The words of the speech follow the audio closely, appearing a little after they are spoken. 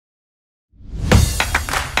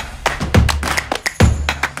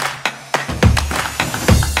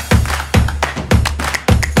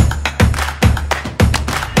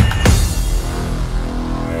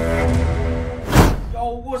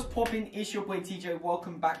poppin'? It's your boy TJ.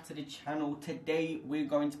 Welcome back to the channel. Today we're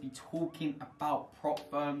going to be talking about prop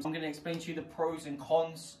firms. I'm going to explain to you the pros and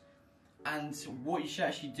cons and what you should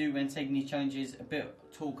actually do when taking these challenges. A bit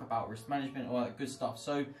of talk about risk management, all that good stuff.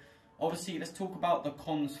 So obviously let's talk about the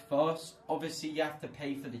cons first. Obviously you have to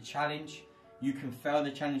pay for the challenge. You can fail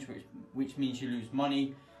the challenge, which means you lose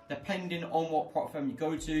money. Depending on what prop firm you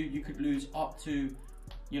go to, you could lose up to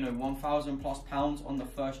 £1,000+ on the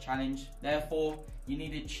first challenge. Therefore, you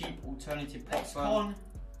need a cheap alternative prop firm. Con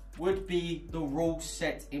would be the rules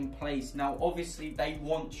set in place. Now, obviously, they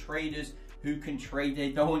want traders who can trade.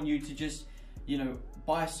 They don't want you to just,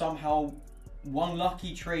 by somehow one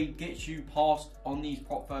lucky trade gets you passed on these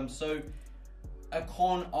prop firms. So, a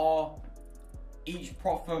con are each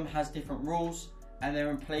prop firm has different rules and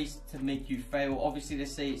they're in place to make you fail. Obviously, they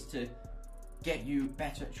say it's to get you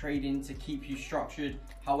better at trading, to keep you structured.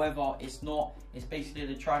 However, it's not. It's basically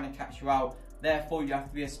they're trying to catch you out. Therefore, you have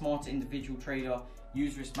to be a smarter individual trader,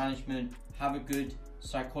 use risk management, have a good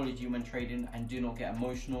psychology when trading, and do not get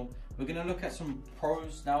emotional. We're going to look at some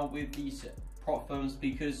pros now with these prop firms,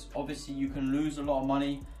 because obviously you can lose a lot of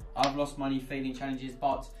money. I've lost money failing challenges,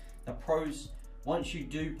 but the pros, once you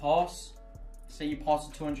do pass, say you pass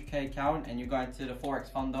a 200k account and you're going to the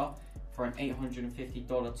forex funder for an $850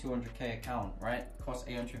 200k account, right? Costs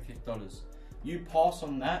 $850. You pass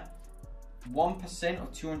on that, 1%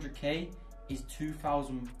 of 200k is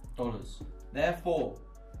 $2,000. Therefore,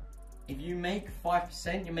 if you make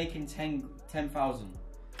 5%, you're making 10,000.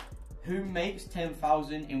 Who makes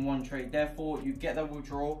 10,000 in one trade? Therefore, you get that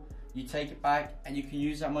withdrawal, you take it back, and you can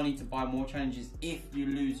use that money to buy more challenges if you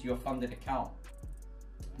lose your funded account.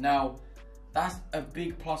 Now, that's a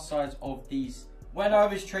big plus side of these. When I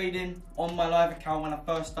was trading on my live account, when I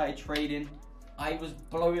first started trading, I was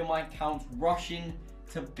blowing my accounts, rushing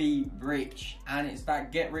to be rich. And it's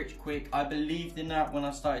that get rich quick. I believed in that when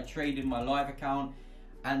I started trading my live account.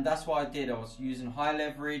 And that's what I did. I was using high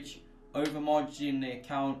leverage, over margining the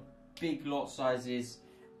account, big lot sizes,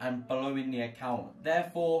 and blowing the account.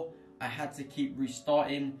 Therefore, I had to keep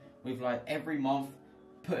restarting with, like, every month,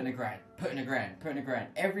 putting a grand, putting a grand, putting a grand.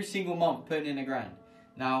 Every single month, putting in a grand.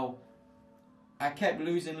 Now, I kept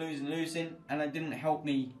losing, and it didn't help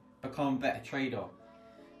me become a better trader.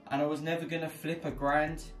 And I was never gonna flip a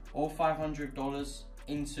grand or $500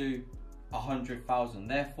 into 100,000.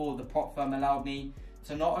 Therefore, the prop firm allowed me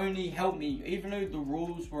to not only help me, even though the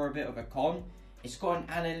rules were a bit of a con, it's got an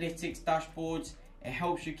analytics dashboard. It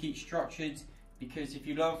helps you keep structured, because if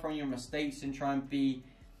you learn from your mistakes and try and be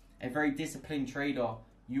a very disciplined trader,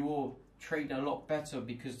 you will trade a lot better,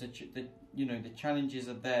 because the challenges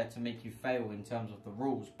are there to make you fail in terms of the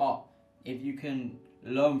rules. But if you can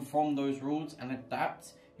learn from those rules and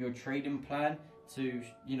adapt your trading plan to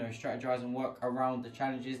strategize and work around the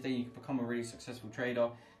challenges, then you can become a really successful trader.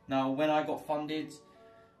 Now, when I got funded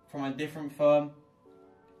from a different firm,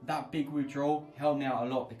 that big withdrawal helped me out a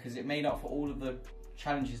lot, because it made up for all of the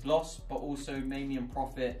challenges lost, but also made me in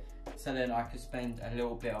profit, so then I could spend a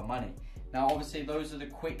little bit of money. Now, obviously, those are the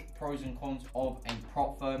quick pros and cons of a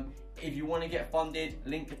prop firm. If you want to get funded,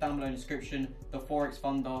 link it down below in the description. The Forex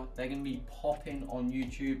Funder, they're going to be popping on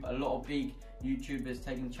YouTube. A lot of big YouTubers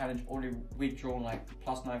taking the challenge, already withdrawn like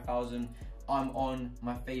plus 9,000. I'm on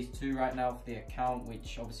my phase 2 right now for the account,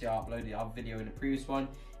 which obviously I uploaded our video in the previous one.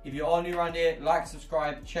 If you are new around here, like,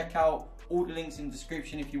 subscribe, check out all the links in the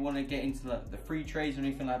description if you want to get into the free trades or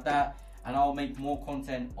anything like that. And I'll make more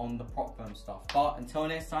content on the prop firm stuff. But until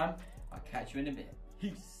next time, I'll catch you in a bit.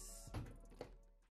 Peace.